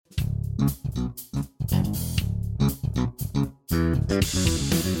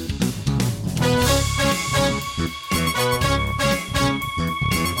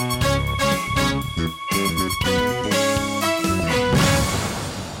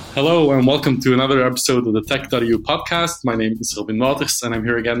Hello and welcome to another episode of the Tech.eu podcast. My name is Robin Waters and I'm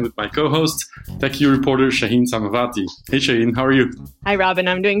here again with my co-host, Tech.eu reporter Shaheen Samavati. Hey Shaheen, how are you? Hi Robin,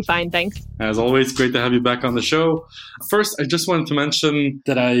 I'm doing fine, thanks. As always, great to have you back on the show. First, I just wanted to mention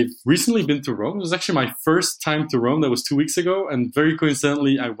that I've recently been to Rome. It was actually my first time to Rome. That was 2 weeks ago. And very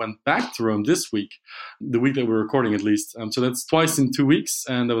coincidentally, I went back to Rome this week, the week that we're recording at least. So that's twice in 2 weeks.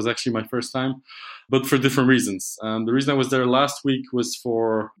 And that was actually my first time, but for different reasons. The reason I was there last week was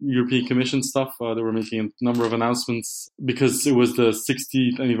for European Commission stuff. They were making a number of announcements because it was the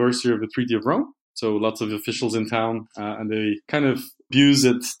 60th anniversary of the Treaty of Rome. So lots of officials in town, and they kind of abuse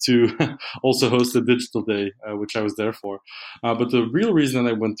it to also host a digital day, which I was there for. But the real reason that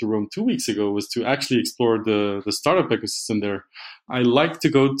I went to Rome 2 weeks ago was to actually explore the startup ecosystem there. I like to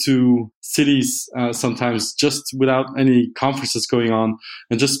go to cities sometimes just without any conferences going on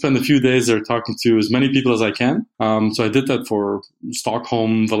and just spend a few days there talking to as many people as I can. So I did that for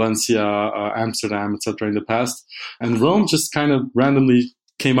Stockholm, Valencia, Amsterdam, etc. in the past. And Rome just kind of randomly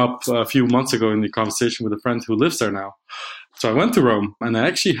came up a few months ago in the conversation with a friend who lives there now. So I went to Rome and I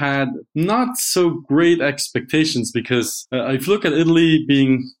actually had not so great expectations because if you look at Italy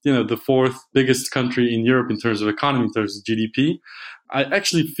being, the fourth biggest country in Europe in terms of economy, in terms of GDP, I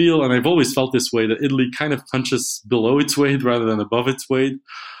actually feel, and I've always felt this way, that Italy kind of punches below its weight rather than above its weight.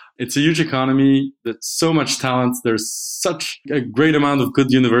 It's a huge economy. There's so much talent. There's such a great amount of good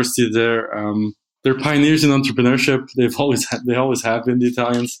universities there. They're pioneers in entrepreneurship. They always have been, the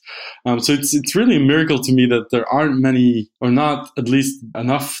Italians. So it's really a miracle to me that there aren't many, or not at least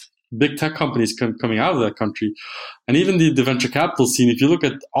enough, big tech companies coming out of that country. And even the venture capital scene, if you look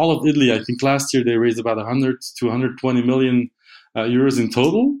at all of Italy, I think last year they raised about 100 to 120 million euros in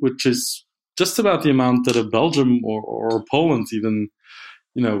total, which is just about the amount that a Belgium or Poland even,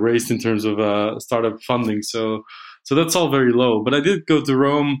 raised in terms of startup funding. So that's all very low. But I did go to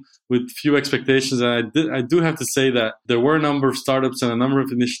Rome with few expectations, and I do have to say that there were a number of startups and a number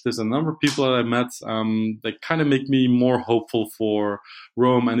of initiatives and a number of people that I met that kind of make me more hopeful for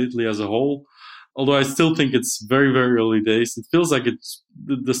Rome and Italy as a whole. Although I still think it's very, very early days. It feels like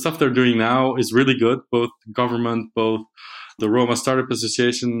the stuff they're doing now is really good, both government, both the Roma Startup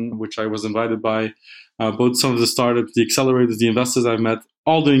Association, which I was invited by, both some of the startups, the accelerators, the investors I've met,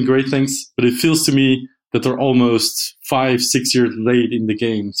 all doing great things. But it feels to me that they're almost 5-6 years late in the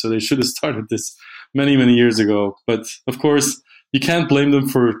game. So they should have started this many, many years ago. But of course, you can't blame them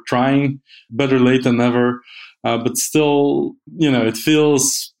for trying. Better late than never. But still, it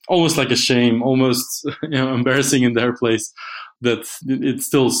feels almost like a shame, almost embarrassing in their place that it's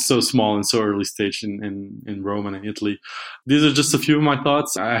still so small and so early stage in Rome and in Italy. These are just a few of my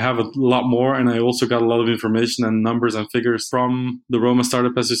thoughts. I have a lot more, and I also got a lot of information and numbers and figures from the Roma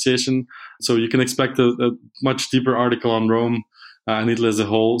Startup Association. So you can expect a much deeper article on Rome and Italy as a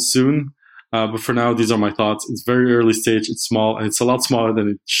whole soon. But for now, these are my thoughts. It's very early stage. It's small, and it's a lot smaller than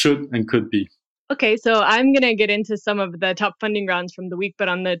it should and could be. Okay, so I'm going to get into some of the top funding rounds from the week, but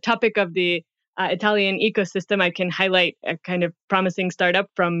on the topic of the Italian ecosystem, I can highlight a kind of promising startup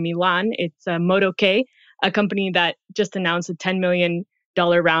from Milan. It's MotoK, a company that just announced a $10 million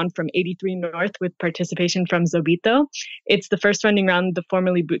round from 83 North with participation from Zobito. It's the first funding round the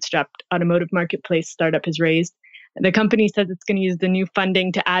formerly bootstrapped automotive marketplace startup has raised. The company says it's going to use the new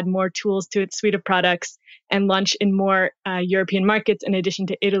funding to add more tools to its suite of products and launch in more European markets, in addition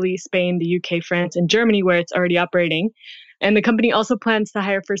to Italy, Spain, the UK, France, and Germany, where it's already operating. And the company also plans to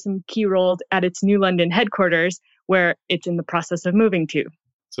hire for some key roles at its new London headquarters, where it's in the process of moving to.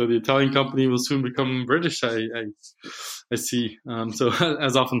 So the Italian company will soon become British, I see. So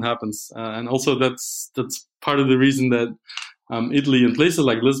as often happens. And also that's part of the reason that Italy and places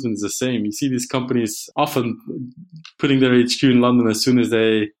like Lisbon is the same. You see these companies often putting their HQ in London as soon as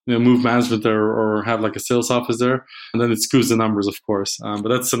they move management there or have like a sales office there, and then it skews the numbers, of course. But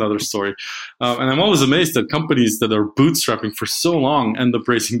that's another story. And I'm always amazed that companies that are bootstrapping for so long end up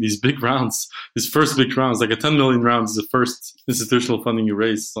raising these big rounds, these first big rounds. Like a 10 million round is the first institutional funding you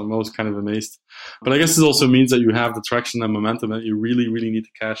raise. So I'm always kind of amazed. But I guess it also means that you have the traction and momentum that you really, really need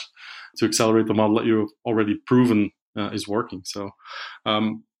the cash to accelerate the model that you've already proven is working. So,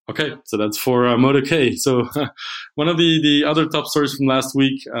 okay, so that's for MotoK. So one of the other top stories from last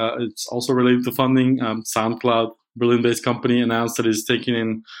week, it's also related to funding. SoundCloud, Berlin-based company, announced that it's taking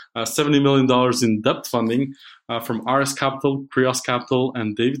in $70 million in debt funding from RS Capital, Krios Capital,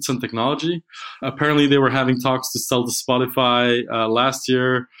 and Davidson Technology. Apparently, they were having talks to sell to Spotify last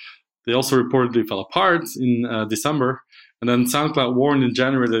year. They also reportedly fell apart in December. And then SoundCloud warned in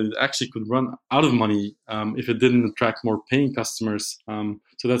January that it actually could run out of money if it didn't attract more paying customers.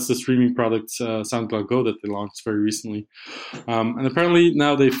 So that's the streaming product, SoundCloud Go, that they launched very recently. And apparently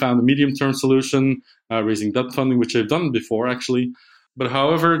now they've found a medium-term solution, raising debt funding, which they've done before, actually. But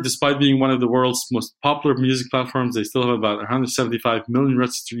however, despite being one of the world's most popular music platforms, they still have about 175 million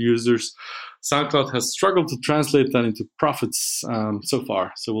registered users. SoundCloud has struggled to translate that into profits so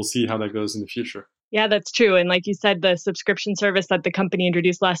far. So we'll see how that goes in the future. Yeah, that's true. And like you said, the subscription service that the company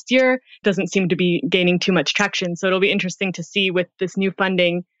introduced last year doesn't seem to be gaining too much traction. So it'll be interesting to see with this new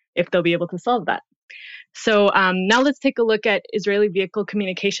funding if they'll be able to solve that. So now let's take a look at Israeli vehicle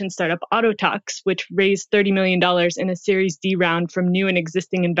communication startup Autotalks, which raised $30 million in a Series D round from new and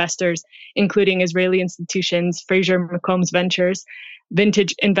existing investors, including Israeli institutions, Fraser McCombs Ventures,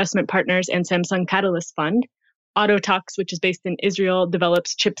 Vintage Investment Partners, and Samsung Catalyst Fund. Autotalks, which is based in Israel,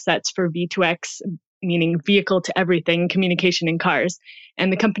 develops chipsets for V2X, meaning vehicle to everything communication in cars.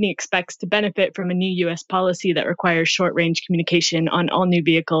 And the company expects to benefit from a new U.S. policy that requires short-range communication on all new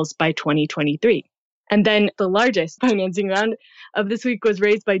vehicles by 2023. And then the largest financing round of this week was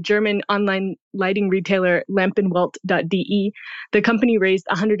raised by German online lighting retailer Lampenwelt.de. The company raised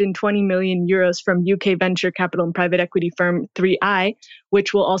 120 million euros from UK venture capital and private equity firm 3i,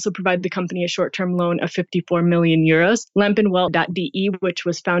 which will also provide the company a short-term loan of 54 million euros. Lampenwelt.de, which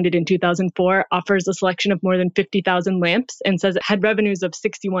was founded in 2004, offers a selection of more than 50,000 lamps and says it had revenues of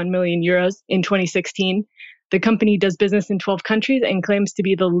 61 million euros in 2016. The company does business in 12 countries and claims to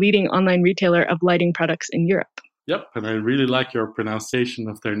be the leading online retailer of lighting products in Europe. Yep, and I really like your pronunciation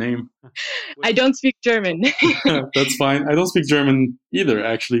of their name. I don't speak German. That's fine. I don't speak German either,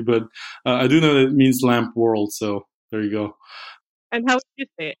 actually, but I do know that it means lamp world, so there you go. And how would you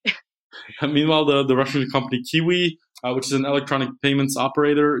say it? Meanwhile, the Russian company Kiwi, which is an electronic payments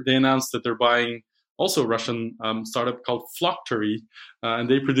operator, they announced that they're buying also a Russian startup called Flocktory, and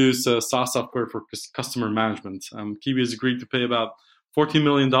they produce SaaS software for customer management. Kiwi has agreed to pay about $14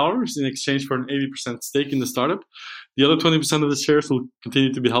 million in exchange for an 80% stake in the startup. The other 20% of the shares will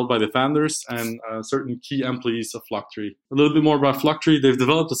continue to be held by the founders and certain key employees of Flocktory. A little bit more about Flocktory. They've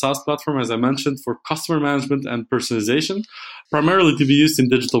developed a SaaS platform, as I mentioned, for customer management and personalization, primarily to be used in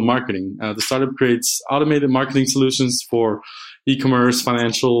digital marketing. The startup creates automated marketing solutions for e-commerce,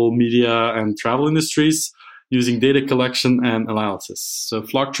 financial, media, and travel industries using data collection and analysis. So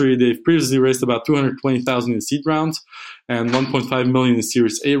Flocktory, they've previously raised about $220,000 in seed rounds and $1.5 million in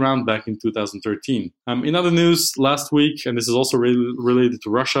Series A round back in 2013. In other news, last week, and this is also related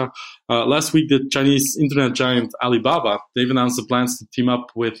to Russia, last week the Chinese internet giant Alibaba, they've announced the plans to team up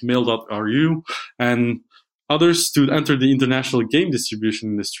with Mail.ru and others to enter the international game distribution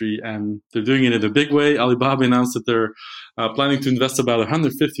industry, and they're doing it in a big way. Alibaba announced that they're planning to invest about $150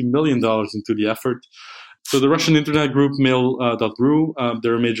 million into the effort. So the Russian internet group Mail.ru,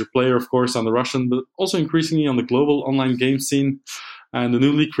 they're a major player, of course, on the Russian, but also increasingly on the global online game scene. And the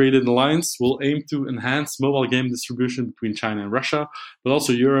newly created alliance will aim to enhance mobile game distribution between China and Russia, but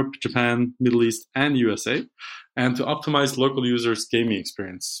also Europe, Japan, Middle East, and USA, and to optimize local users' gaming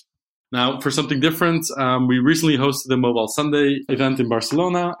experience. Now, for something different, we recently hosted a Mobile Sunday event in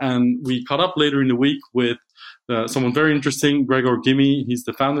Barcelona, and we caught up later in the week with someone very interesting, Gregor Gimi. He's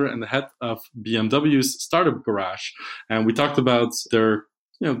the founder and the head of BMW's Startup Garage. And we talked about their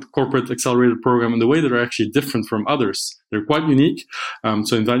the corporate accelerator program and the way that they're actually different from others. They're quite unique.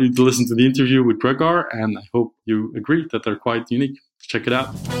 So I invite you to listen to the interview with Gregor, and I hope you agree that they're quite unique. Check it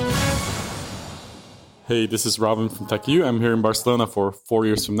out. Hey, this is Robin from TechU. I'm here in Barcelona for 4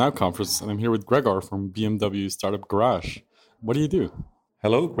 Years From Now conference, and I'm here with Gregor from BMW Startup Garage. What do you do?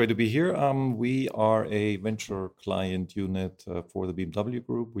 Hello, great to be here. We are a venture client unit for the BMW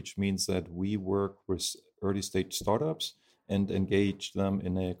Group, which means that we work with early stage startups and engage them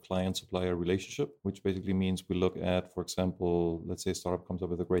in a client-supplier relationship, which basically means we look at, for example, let's say a startup comes up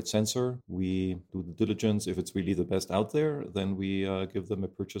with a great sensor. We do the diligence. If it's really the best out there, then we give them a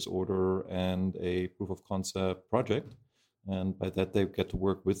purchase order and a proof of concept project. And by that, they get to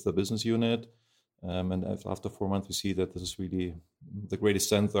work with the business unit. And after 4 months, we see that this is really the greatest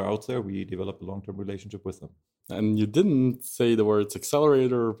sensor out there. We develop a long-term relationship with them. And you didn't say the words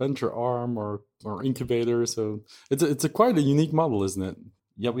accelerator, venture arm, or incubator. So it's a quite a unique model, isn't it?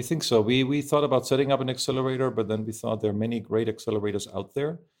 Yeah, we think so. We thought about setting up an accelerator, but then we thought there are many great accelerators out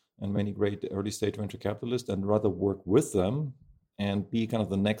there and many great early stage venture capitalists, and rather work with them and be kind of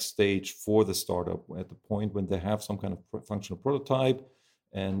the next stage for the startup at the point when they have some kind of functional prototype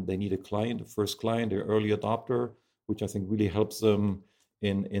and they need a client, a first client, an early adopter, which I think really helps them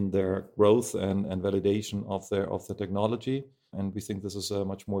in their growth and validation of their technology. And we think this is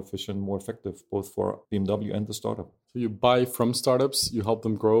much more efficient, more effective, both for BMW and the startup. So you buy from startups, you help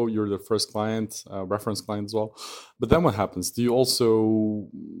them grow, you're the first client, reference client as well. But then what happens? Do you also,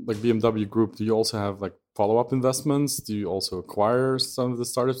 like BMW Group, do you also have like follow-up investments? Do you also acquire some of the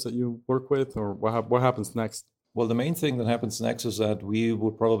startups that you work with? Or what happens next? Well, the main thing that happens next is that we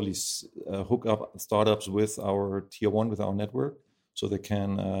will probably hook up startups with our tier one, with our network, so they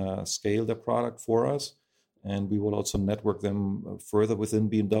can scale their product for us. And we will also network them further within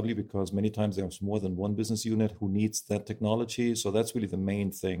BMW, because many times there's more than one business unit who needs that technology. So that's really the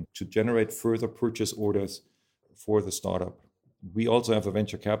main thing, to generate further purchase orders for the startup. We also have a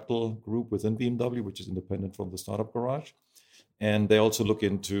venture capital group within BMW, which is independent from the Startup Garage. And they also look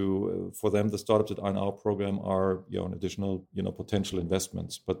into, for them, the startups that are in our program are, an additional, potential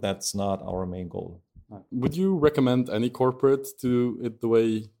investments. But that's not our main goal. Would you recommend any corporate to do it the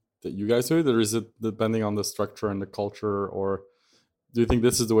way that you guys do it, or is it depending on the structure and the culture, or do you think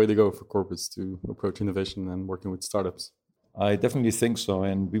this is the way to go for corporates to approach innovation and working with startups? I definitely think so,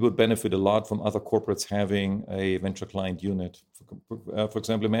 and we would benefit a lot from other corporates having a venture client unit. For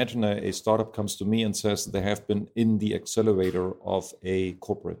example, imagine a startup comes to me and says they have been in the accelerator of a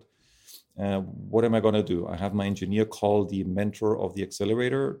corporate. What am I going to do? I have my engineer call the mentor of the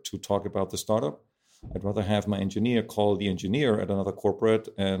accelerator to talk about the startup. I'd rather have my engineer call the engineer at another corporate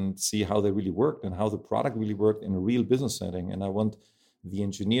and see how they really worked and how the product really worked in a real business setting. And I want the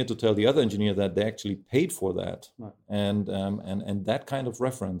engineer to tell the other engineer that they actually paid for that. Right. And that kind of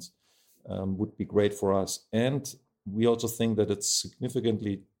reference would be great for us. And we also think that it's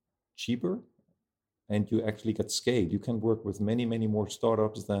significantly cheaper, and you actually get scale. You can work with many, many more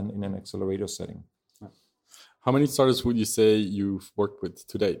startups than in an accelerator setting. Right. How many startups would you say you've worked with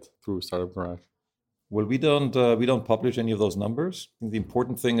to date through Startup Garage? Well, we don't publish any of those numbers. I think the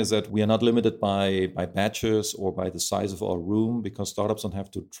important thing is that we are not limited by batches or by the size of our room, because startups don't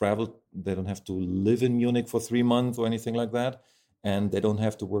have to travel. They don't have to live in Munich for 3 months or anything like that. And they don't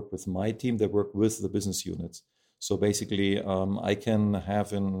have to work with my team. They work with the business units. So basically, I can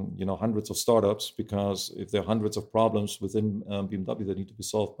have hundreds of startups, because if there are hundreds of problems within BMW that need to be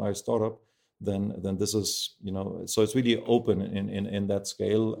solved by a startup, then this is, so it's really open in that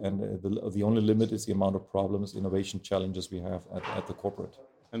scale. And the only limit is the amount of problems, innovation challenges we have at the corporate.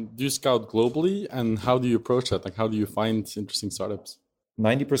 And do you scout globally? And how do you approach that? Like, how do you find interesting startups?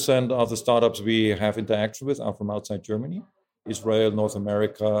 90% of the startups we have interaction with are from outside Germany, Israel, North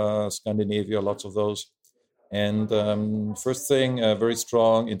America, Scandinavia, lots of those. And first thing, a very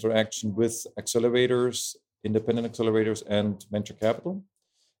strong interaction with accelerators, independent accelerators and venture capital.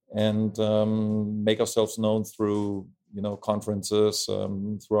 And make ourselves known through, conferences,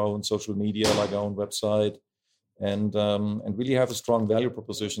 through our own social media, like our own website, and really have a strong value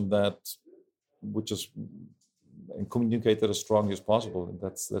proposition and communicate that as strongly as possible. And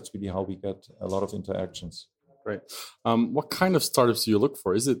that's really how we get a lot of interactions. Great. What kind of startups do you look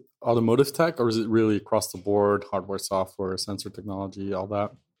for? Is it automotive tech, or is it really across the board, hardware, software, sensor technology, all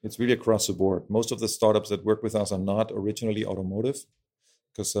that? It's really across the board. Most of the startups that work with us are not originally automotive,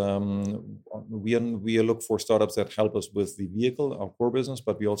 because we look for startups that help us with the vehicle, our core business,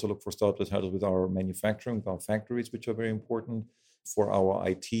 but we also look for startups that help us with our manufacturing, with our factories, which are very important, for our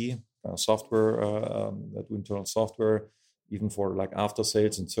IT, software, that internal software, even for like after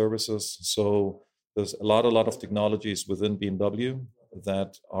sales and services. So there's a lot of technologies within BMW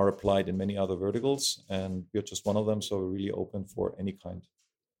that are applied in many other verticals, and we're just one of them. So we're really open for any kind.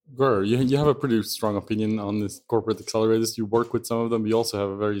 Gur, you have a pretty strong opinion on this corporate accelerators. You work with some of them. You also have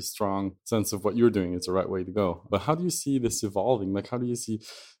a very strong sense of what you're doing is the right way to go. But how do you see this evolving? Like, how do you see,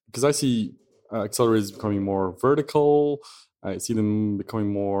 because I see accelerators becoming more vertical. I see them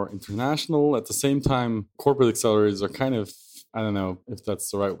becoming more international. At the same time, corporate accelerators are kind of, I don't know if that's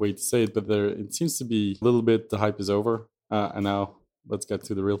the right way to say it, but it seems to be a little bit, the hype is over. And now let's get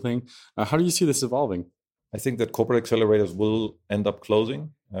to the real thing. How do you see this evolving? I think that corporate accelerators will end up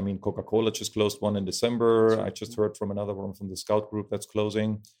closing. I mean, Coca-Cola just closed one in December. I just heard from another one from the Scout Group that's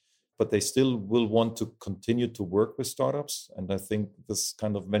closing. But they still will want to continue to work with startups. And I think this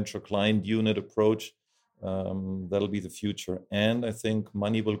kind of venture client unit approach, that'll be the future. And I think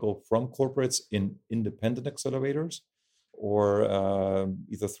money will go from corporates in independent accelerators, or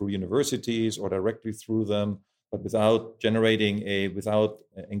either through universities or directly through them, but without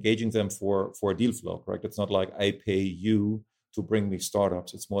engaging them for a deal flow, correct? It's not like I pay you to bring me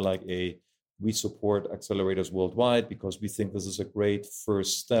startups. It's more like we support accelerators worldwide because we think this is a great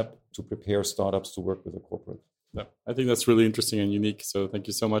first step to prepare startups to work with a corporate. Yeah, I think that's really interesting and unique. So thank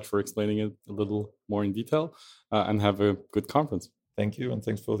you so much for explaining it a little more in detail, and have a good conference. Thank you, and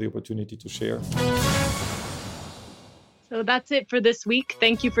thanks for the opportunity to share. So that's it for this week.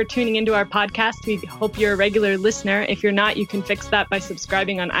 Thank you for tuning into our podcast. We hope you're a regular listener. If you're not, you can fix that by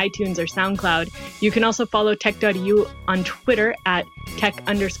subscribing on iTunes or SoundCloud. You can also follow tech.eu on Twitter at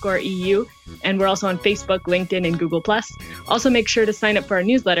tech_EU. And we're also on Facebook, LinkedIn, and Google+. Also, make sure to sign up for our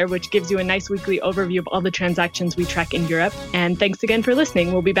newsletter, which gives you a nice weekly overview of all the transactions we track in Europe. And thanks again for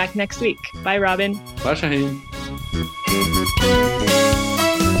listening. We'll be back next week. Bye, Robin. Bye, Shaheen.